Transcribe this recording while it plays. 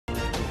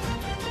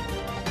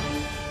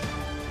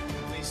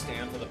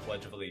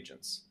Pledge of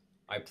Allegiance.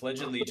 I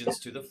pledge allegiance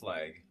to the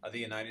flag of the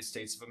United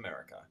States of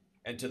America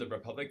and to the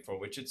republic for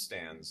which it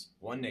stands,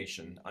 one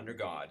nation, under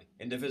God,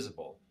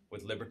 indivisible,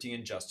 with liberty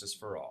and justice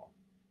for all.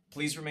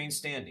 Please remain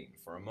standing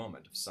for a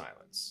moment of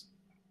silence.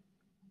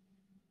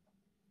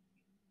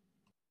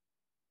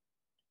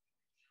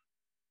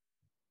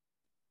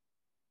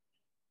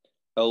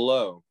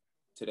 Hello,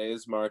 today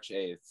is March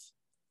 8th,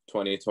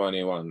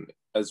 2021,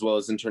 as well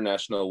as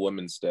International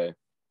Women's Day.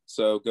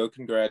 So go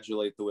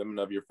congratulate the women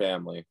of your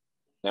family.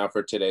 Now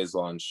for today's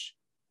lunch.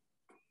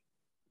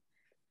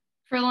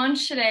 For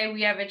lunch today,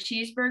 we have a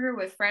cheeseburger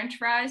with French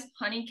fries,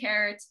 honey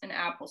carrots, and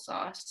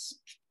applesauce.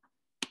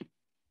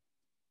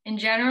 In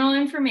general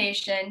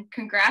information,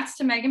 congrats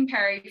to Megan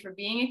Perry for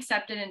being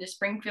accepted into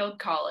Springfield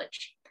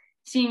College.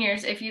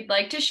 Seniors, if you'd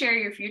like to share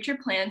your future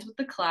plans with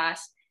the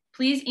class,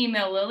 please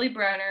email Lily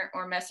Brenner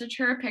or message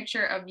her a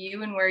picture of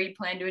you and where you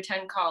plan to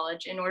attend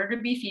college in order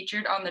to be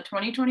featured on the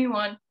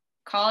 2021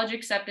 College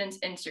Acceptance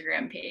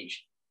Instagram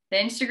page. The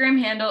Instagram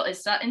handle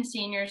is Sutton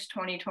Seniors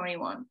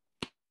 2021.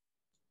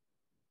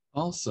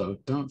 Also,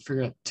 don't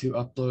forget to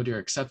upload your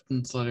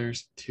acceptance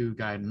letters to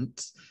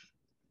Guidance,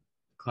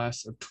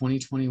 Class of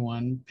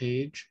 2021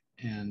 page,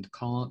 and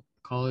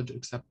College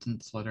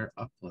Acceptance Letter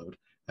upload,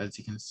 as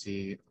you can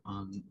see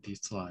on the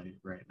slide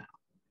right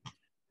now.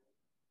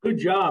 Good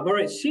job. All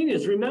right,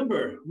 seniors,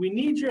 remember, we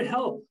need your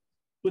help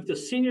with the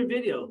senior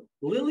video.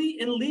 Lily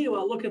and Leo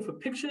are looking for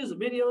pictures,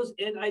 videos,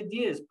 and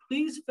ideas.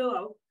 Please fill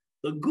out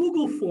the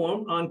Google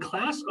form on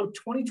Class of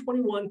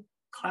 2021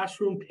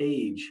 classroom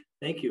page.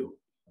 Thank you.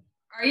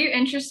 Are you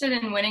interested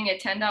in winning a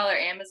 $10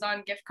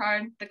 Amazon gift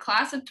card? The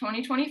Class of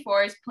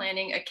 2024 is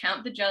planning a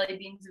Count the Jelly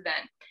Beans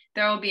event.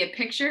 There will be a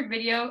picture,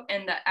 video,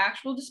 and the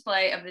actual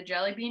display of the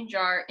jelly bean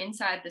jar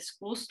inside the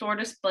school store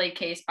display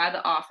case by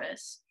the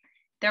office.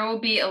 There will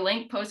be a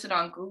link posted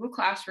on Google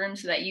Classroom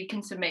so that you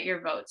can submit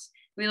your votes.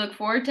 We look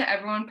forward to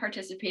everyone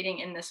participating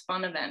in this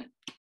fun event.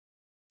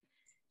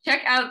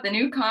 Check out the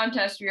new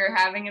contest we are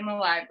having in the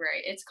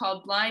library. It's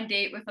called Blind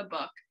Date with a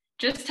Book.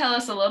 Just tell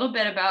us a little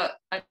bit about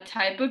a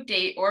type of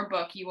date or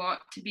book you want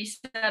to be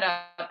set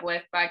up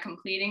with by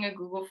completing a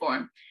Google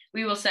form.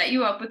 We will set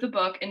you up with a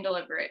book and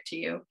deliver it to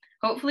you.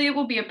 Hopefully it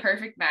will be a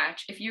perfect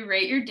match. If you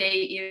rate your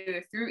date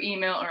either through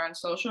email or on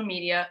social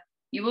media,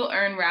 you will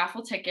earn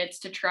raffle tickets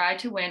to try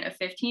to win a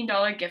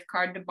 $15 gift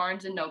card to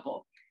Barnes &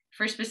 Noble.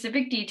 For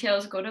specific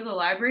details, go to the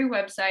library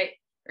website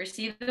or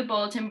see the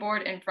bulletin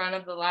board in front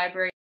of the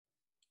library.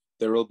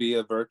 There will be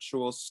a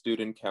virtual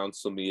student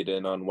council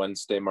meeting on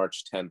Wednesday,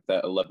 March 10th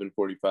at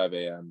 11:45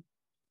 a.m.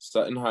 The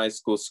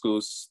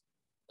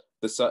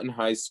Sutton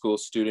High School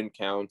Student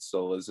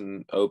Council is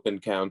an open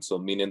council,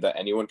 meaning that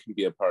anyone can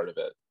be a part of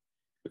it.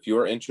 If you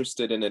are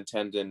interested in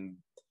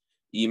attending,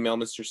 email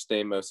Mr.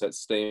 Stamos at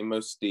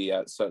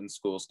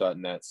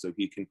stamosd@suttonschools.net so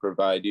he can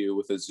provide you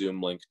with a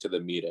Zoom link to the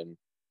meeting.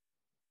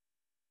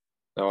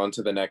 Now on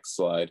to the next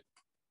slide.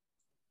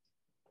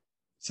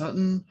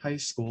 Sutton High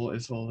School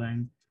is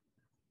holding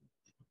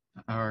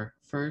our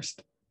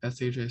first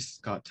SHS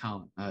Got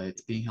Talent.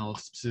 It's being held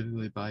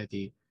specifically by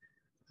the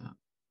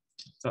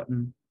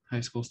Sutton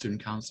High School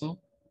Student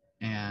Council,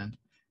 and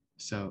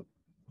so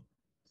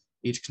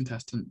each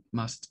contestant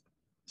must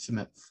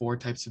submit 4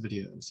 types of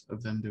videos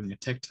of them doing a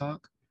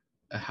TikTok,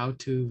 a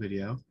how-to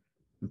video,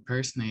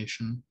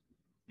 impersonation,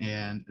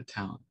 and a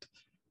talent.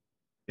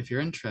 If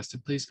you're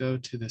interested, please go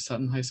to the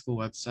Sutton High School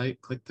website,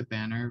 click the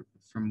banner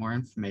for more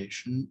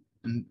information,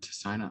 and to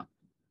sign up.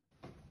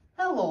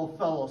 Hello,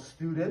 fellow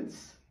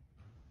students.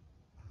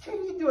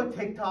 Can you do a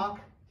TikTok?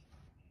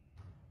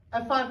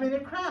 A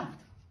 5-minute craft.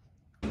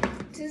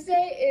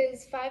 Tuesday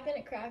is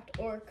 5-minute craft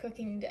or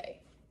cooking day.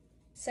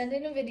 Send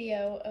in a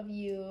video of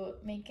you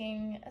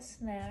making a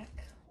snack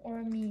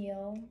or a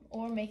meal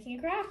or making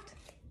a craft.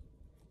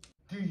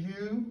 Do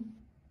you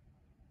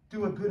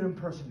do a good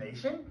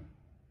impersonation?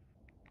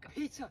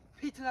 Pizza,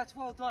 that's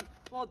well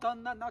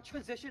done, now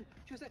transition,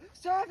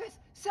 service.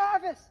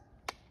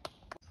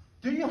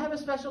 Do you have a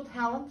special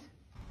talent?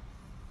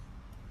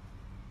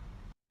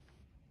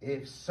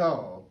 If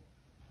so,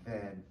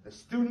 then the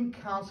student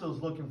council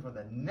is looking for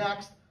the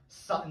next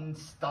Sutton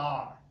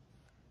star.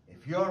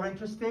 If you're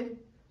interested,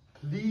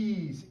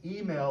 please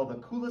email the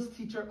coolest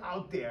teacher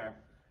out there,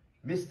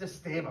 Mr.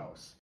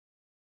 Stamos.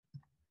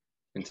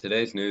 In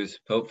today's news,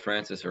 Pope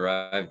Francis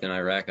arrived in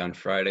Iraq on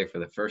Friday for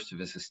the first of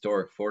his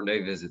historic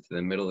 4-day visit to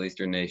the Middle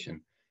Eastern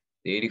nation.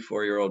 The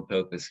 84-year-old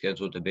Pope is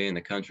scheduled to be in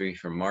the country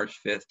from March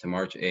 5th to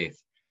March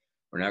 8th.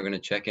 We're now going to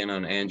check in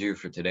on Andrew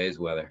for today's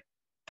weather.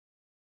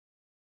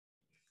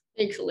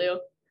 Thanks, Leo.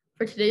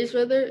 For today's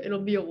weather,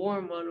 it'll be a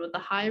warm one with a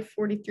high of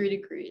 43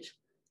 degrees.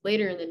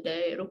 Later in the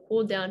day, it'll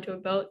cool down to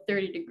about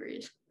 30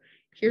 degrees.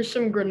 Here's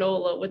some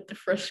granola with the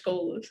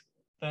frescolas.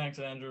 Thanks,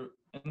 Andrew.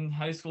 In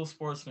high school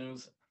sports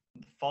news,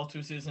 the fall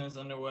 2 season is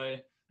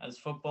underway as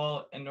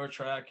football, indoor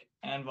track,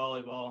 and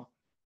volleyball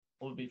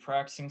will be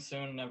practicing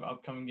soon and have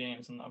upcoming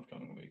games in the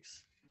upcoming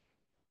weeks.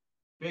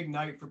 Big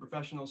night for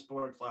professional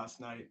sports last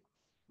night.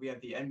 We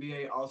had the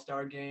NBA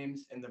All-Star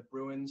games and the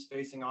Bruins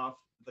facing off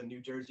the New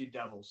Jersey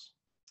Devils.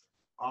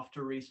 Off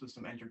to Reese with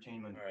some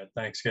entertainment. All right,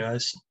 thanks,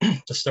 guys.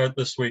 To start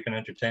this week in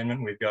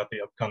entertainment, we've got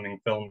the upcoming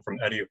film from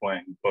Eddie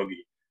Huang,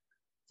 Boogie.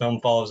 Film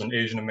follows an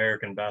Asian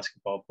American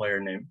basketball player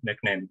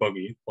nicknamed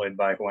Boogie, played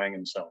by Huang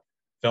himself.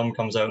 Film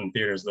comes out in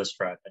theaters this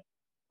Friday.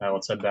 Now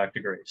let's head back to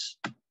Grace.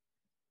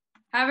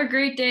 Have a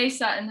great day,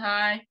 Sutton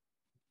High.